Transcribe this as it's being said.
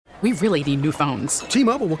We really need new phones.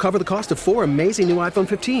 T-Mobile will cover the cost of 4 amazing new iPhone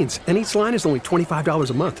 15s, and each line is only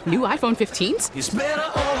 $25 a month. New iPhone 15s? It's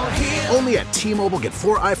better over here. Only at T-Mobile, get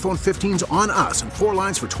 4 iPhone 15s on us and 4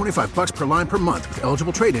 lines for $25 per line per month with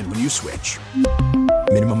eligible trade-in when you switch.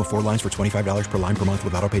 Minimum of 4 lines for $25 per line per month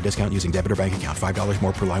with autopay discount using debit or bank account. $5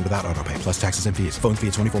 more per line without autopay, plus taxes and fees. Phone fee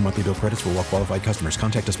at 24 monthly bill credits for well-qualified customers.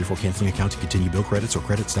 Contact us before canceling account to continue bill credits or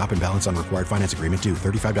credit stop and balance on required finance agreement due.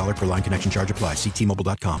 $35 per line connection charge applies. See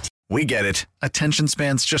T-Mobile.com. We get it. Attention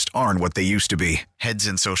spans just aren't what they used to be. Heads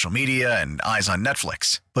in social media and eyes on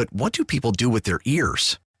Netflix. But what do people do with their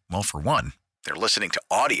ears? Well, for one, they're listening to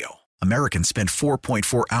audio. Americans spend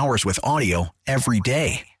 4.4 hours with audio every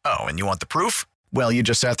day. Oh, and you want the proof? Well, you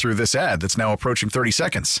just sat through this ad that's now approaching 30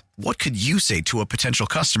 seconds. What could you say to a potential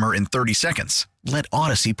customer in 30 seconds? Let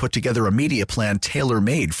Odyssey put together a media plan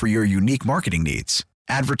tailor-made for your unique marketing needs.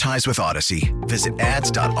 Advertise with Odyssey. Visit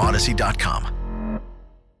ads.odyssey.com.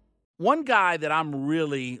 One guy that I'm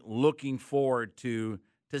really looking forward to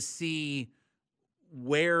see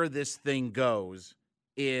where this thing goes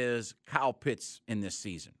is Kyle Pitts in this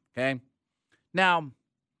season, okay? Now,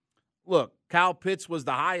 look, Kyle Pitts was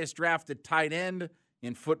the highest drafted tight end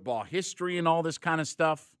in football history and all this kind of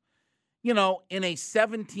stuff. You know, in a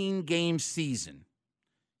 17-game season,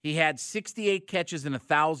 he had 68 catches and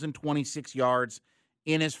 1,026 yards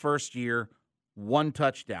in his first year, 1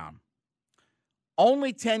 touchdown.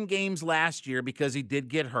 Only 10 games last year because he did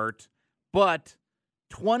get hurt, but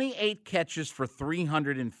 28 catches for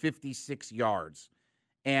 356 yards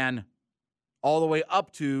and all the way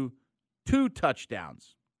up to 2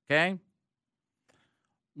 touchdowns, okay?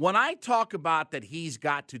 When I talk about that he's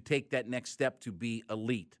got to take that next step to be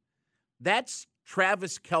elite, that's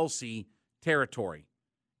Travis Kelce territory,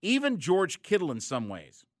 even George Kittle in some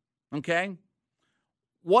ways, okay?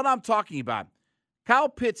 What I'm talking about, Kyle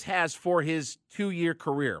Pitts has for his 2-year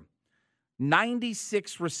career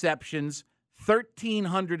 96 receptions,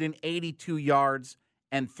 1,382 yards,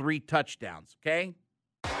 and 3 touchdowns, okay?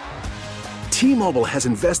 T-Mobile has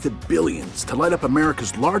invested billions to light up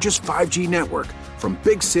America's largest 5G network, from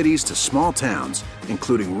big cities to small towns,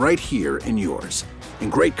 including right here in yours.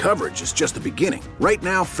 And great coverage is just the beginning. Right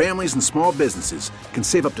now, families and small businesses can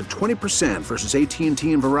save up to 20% versus AT&T and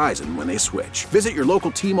Verizon when they switch. Visit your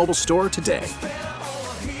local T-Mobile store today.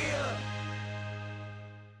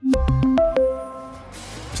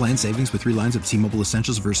 Plan savings with 3 lines of T-Mobile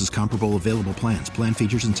Essentials versus comparable available plans. Plan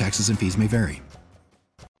features and taxes and fees may vary.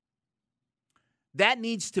 That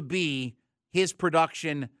needs to be his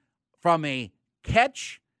production from a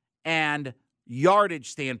catch and yardage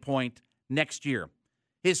standpoint next year.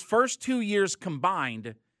 His first 2 years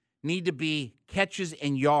combined need to be catches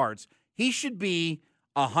and yards. He should be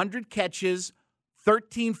 100 catches,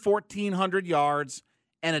 1,400 yards,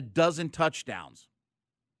 and a dozen touchdowns.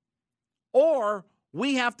 Or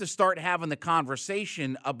we have to start having the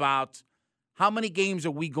conversation about how many games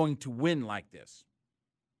are we going to win like this?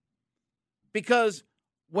 Because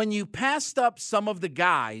when you passed up some of the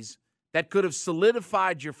guys that could have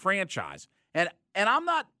solidified your franchise, and I'm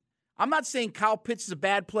not saying Kyle Pitts is a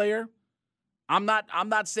bad player. I'm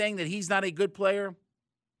not saying that he's not a good player.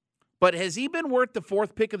 But has he been worth the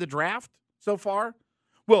 4th pick of the draft so far?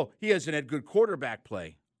 Well, he hasn't had good quarterback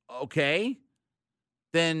play. Okay.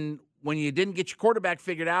 Then when you didn't get your quarterback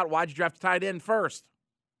figured out, why'd you draft a tight end first?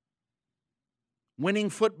 Winning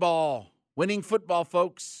football,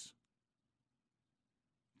 folks.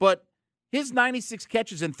 But his 96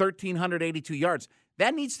 catches and 1,382 yards,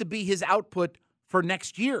 that needs to be his output for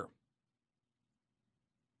next year.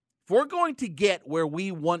 If we're going to get where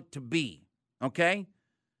we want to be, okay,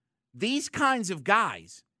 these kinds of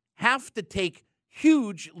guys have to take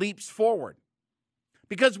huge leaps forward.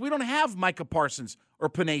 Because we don't have Micah Parsons or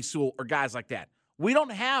Penei Sewell or guys like that. We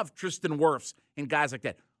don't have Tristan Wirfs and guys like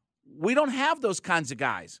that. We don't have those kinds of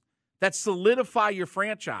guys that solidify your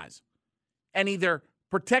franchise and either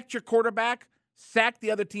protect your quarterback, sack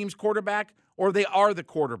the other team's quarterback, or they are the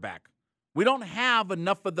quarterback. We don't have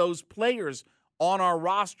enough of those players on our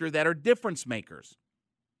roster that are difference makers.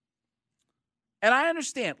 And I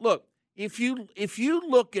understand, look, if you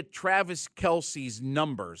look at Travis Kelce's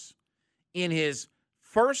numbers in his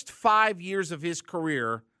first 5 years of his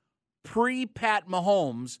career, pre-Pat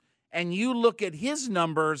Mahomes, and you look at his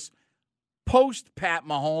numbers post-Pat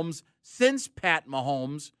Mahomes, since Pat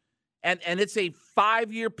Mahomes, and it's a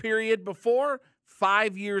 5-year period before,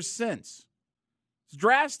 5 years since. It's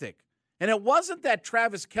drastic. And it wasn't that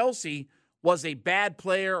Travis Kelce was a bad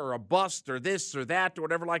player or a bust or this or that or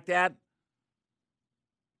whatever like that.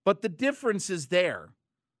 But the difference is there.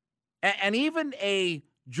 And even a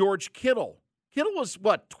George Kittle. Kittle was,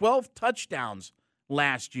 12 touchdowns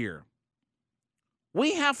last year.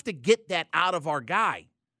 We have to get that out of our guy.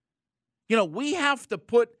 We have to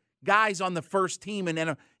put guys on the first team.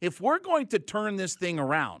 And if we're going to turn this thing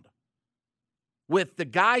around with the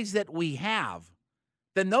guys that we have,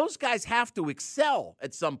 then those guys have to excel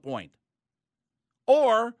at some point.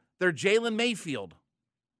 Or they're Jalen Mayfield.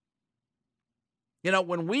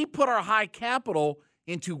 When we put our high capital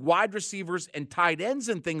into wide receivers and tight ends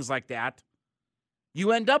and things like that,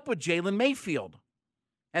 you end up with Jalen Mayfield.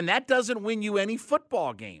 And that doesn't win you any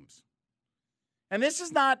football games. And this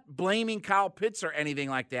is not blaming Kyle Pitts or anything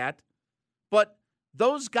like that, but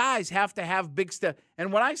those guys have to have big stuff.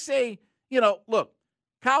 And when I say, look,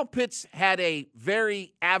 Kyle Pitts had a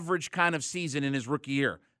very average kind of season in his rookie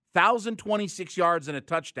year. 1,026 yards and a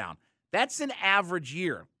touchdown. That's an average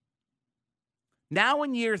year. Now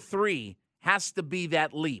in year 3 has to be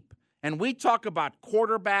that leap. And we talk about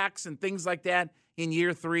quarterbacks and things like that in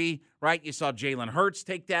year 3, right? You saw Jalen Hurts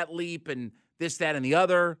take that leap and this, that, and the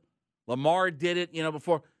other. Lamar did it,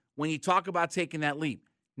 before. When you talk about taking that leap,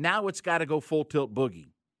 now it's got to go full tilt boogie.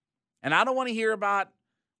 And I don't want to hear about,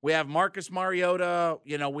 we have Marcus Mariota,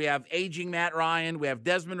 we have aging Matt Ryan, we have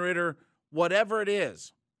Desmond Ridder, whatever it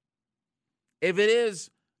is. If it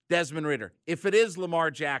is Desmond Ridder, if it is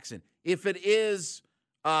Lamar Jackson, if it is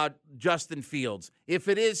Justin Fields, if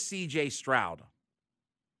it is C.J. Stroud,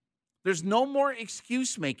 there's no more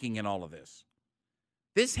excuse making in all of this.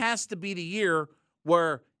 This has to be the year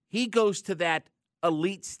where he goes to that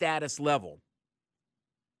elite status level,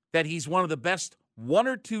 that he's one of the best 1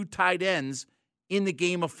 or 2 tight ends in the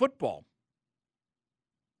game of football.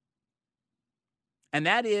 And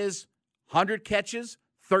that is 100 catches,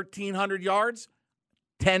 1,300 yards,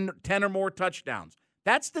 10 or more touchdowns.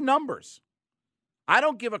 That's the numbers. I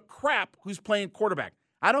don't give a crap who's playing quarterback.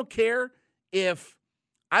 I don't care if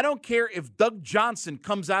Doug Johnson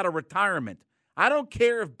comes out of retirement. I don't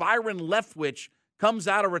care if Byron Leftwich comes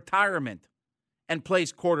out of retirement and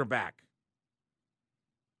plays quarterback.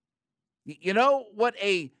 You know what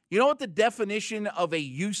the definition of a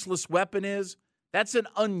useless weapon is? That's an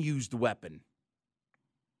unused weapon.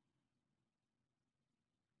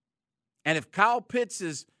 And if Kyle Pitts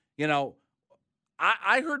is,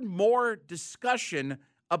 I heard more discussion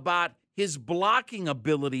about his blocking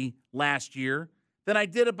ability last year than I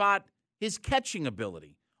did about his catching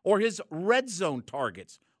ability or his red zone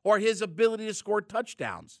targets or his ability to score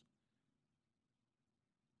touchdowns.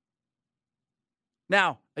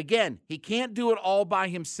 Now, again, he can't do it all by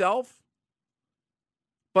himself,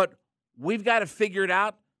 but we've got to figure it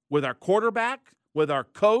out with our quarterback, with our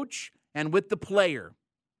coach, and with the player.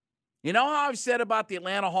 You know how I've said about the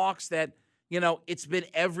Atlanta Hawks that, it's been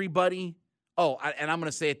everybody. Oh, and I'm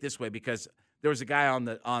going to say it this way because there was a guy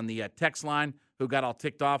on the text line who got all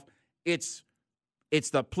ticked off. It's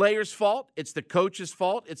the player's fault. It's the coach's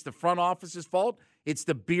fault. It's the front office's fault. It's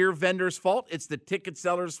the beer vendor's fault. It's the ticket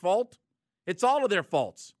seller's fault. It's all of their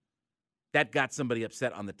faults. That got somebody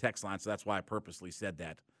upset on the text line, so that's why I purposely said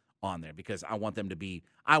that on there because I want them to be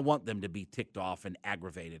ticked off and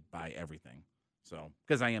aggravated by everything. So,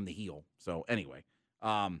 because I am the heel. So anyway,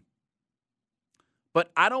 but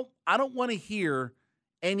I don't want to hear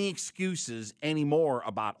any excuses anymore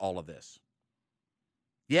about all of this.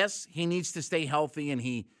 Yes, he needs to stay healthy and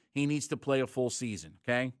he needs to play a full season,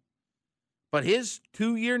 okay? But his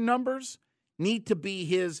 2-year numbers need to be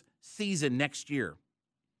his season next year.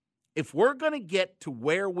 If we're going to get to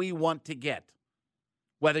where we want to get,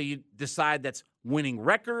 whether you decide that's winning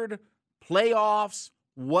record, playoffs,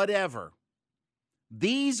 whatever,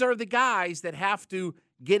 these are the guys that have to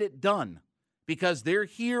get it done because they're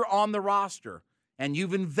here on the roster and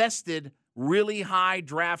you've invested really high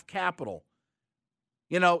draft capital.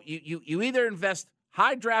 You either invest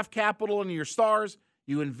high draft capital into your stars,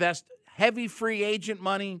 you invest heavy free agent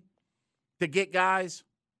money to get guys.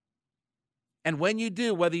 And when you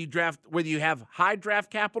do, whether you have high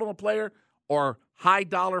draft capital in a player or high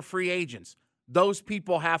dollar free agents, those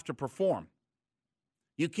people have to perform.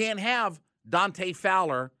 You can't have Dante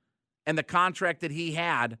Fowler and the contract that he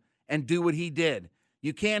had and do what he did.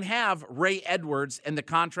 You can't have Ray Edwards and the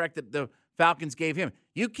contract that the Falcons gave him.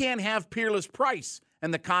 You can't have Peerless Price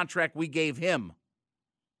and the contract we gave him.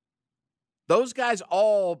 Those guys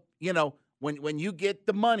all, when you get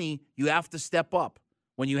the money, you have to step up.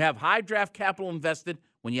 When you have high draft capital invested,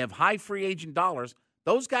 when you have high free agent dollars,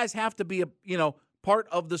 those guys have to be part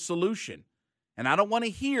of the solution. And I don't want to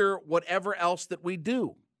hear whatever else that we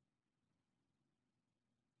do.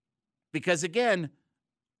 Because again,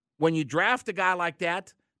 when you draft a guy like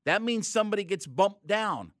that, that means somebody gets bumped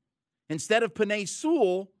down. Instead of Penei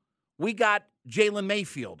Sewell, we got Jalen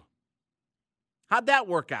Mayfield. How'd that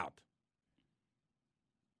work out?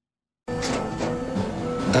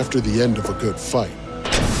 After the end of a good fight,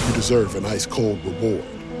 you deserve an ice-cold reward.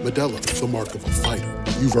 Modelo is the mark of a fighter.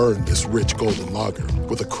 You've earned this rich golden lager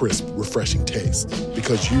with a crisp, refreshing taste.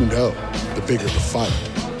 Because you know, the bigger the fight,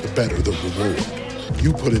 the better the reward.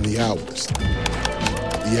 You put in the hours,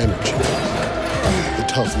 the energy, the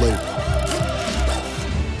tough labor.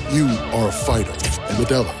 You are a fighter, and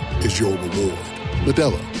Modelo is your reward.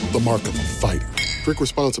 Modelo, the mark of a fighter. Drink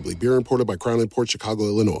responsibly. Beer imported by Crown Imports, Chicago,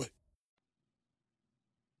 Illinois.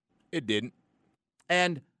 It didn't.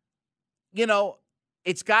 And,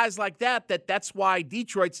 it's guys like that's why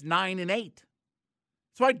Detroit's 9-8. That's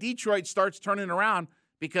why Detroit starts turning around,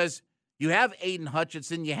 because you have Aiden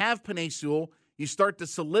Hutchinson, you have Penei Sewell, you start to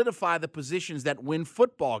solidify the positions that win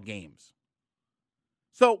football games.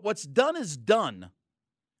 So what's done is done,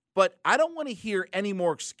 but I don't want to hear any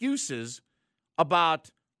more excuses about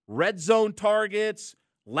red zone targets,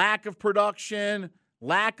 lack of production,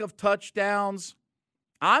 lack of touchdowns.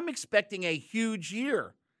 I'm expecting a huge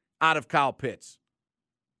year out of Kyle Pitts.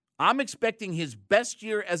 I'm expecting his best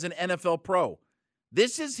year as an NFL pro.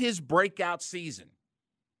 This is his breakout season.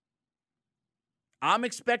 I'm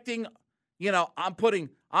expecting,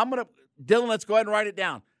 Dylan, let's go ahead and write it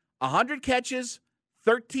down. 100 catches,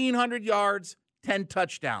 1,300 yards, 10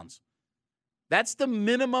 touchdowns. That's the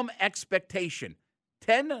minimum expectation.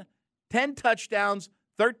 10 touchdowns,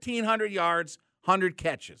 1,300 yards, 100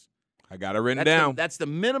 catches. I got it written down. That's the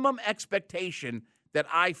minimum expectation that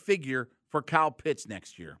I figure for Kyle Pitts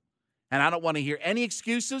next year. And I don't want to hear any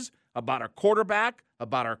excuses about our quarterback,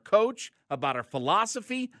 about our coach, about our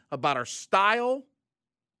philosophy, about our style.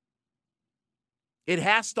 It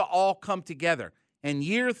has to all come together. And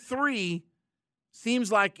year 3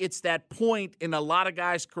 seems like it's that point in a lot of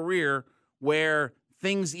guys' career where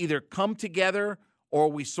things either come together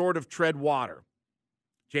or we sort of tread water.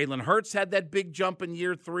 Jalen Hurts had that big jump in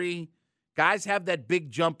year 3. Guys have that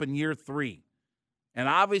big jump in year 3. And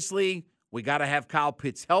obviously, we got to have Kyle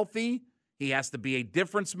Pitts healthy. He has to be a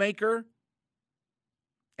difference maker.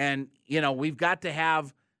 And, we've got to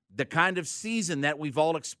have the kind of season that we've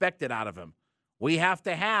all expected out of him. We have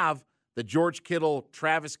to have the George Kittle,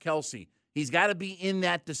 Travis Kelce. He's got to be in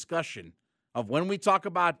that discussion of when we talk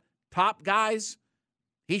about top guys,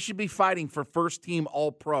 he should be fighting for first-team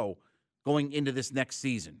All-Pro going into this next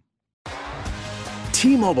season.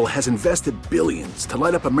 T-Mobile has invested billions to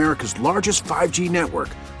light up America's largest 5G network,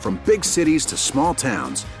 from big cities to small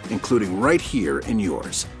towns, including right here in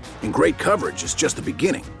yours. And great coverage is just the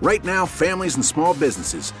beginning. Right now, families and small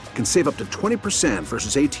businesses can save up to 20%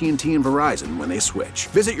 versus AT&T and Verizon when they switch.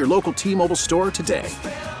 Visit your local T-Mobile store today.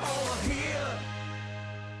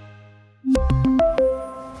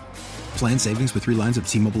 Plan savings with 3 lines of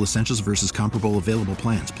T-Mobile Essentials versus comparable available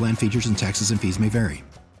plans. Plan features and taxes and fees may vary.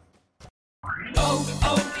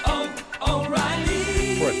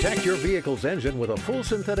 Protect your vehicle's engine with a full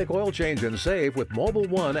synthetic oil change and save with Mobil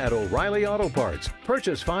 1 at O'Reilly Auto Parts.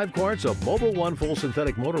 Purchase 5 quarts of Mobil 1 full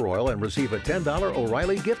synthetic motor oil and receive a $10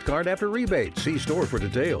 O'Reilly gift card after rebate. See store for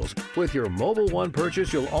details. With your Mobil 1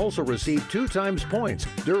 purchase, you'll also receive 2 times points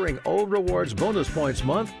during O Rewards Bonus Points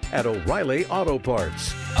Month at O'Reilly Auto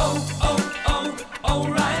Parts.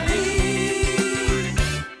 O'Reilly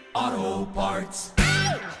Auto Parts.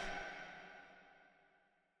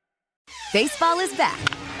 Baseball is back,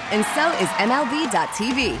 and so is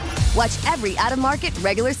MLB.tv. Watch every out-of-market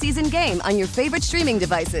regular season game on your favorite streaming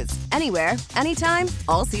devices, anywhere, anytime,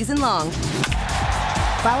 all season long.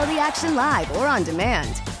 Follow the action live or on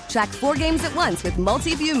demand. Track 4 games at once with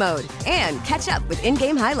multi-view mode and catch up with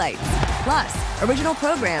in-game highlights. Plus, original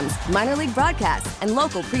programs, minor league broadcasts, and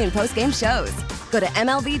local pre- and post-game shows. Go to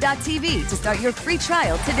MLB.tv to start your free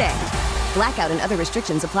trial today. Blackout and other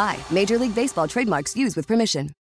restrictions apply. Major League Baseball trademarks used with permission.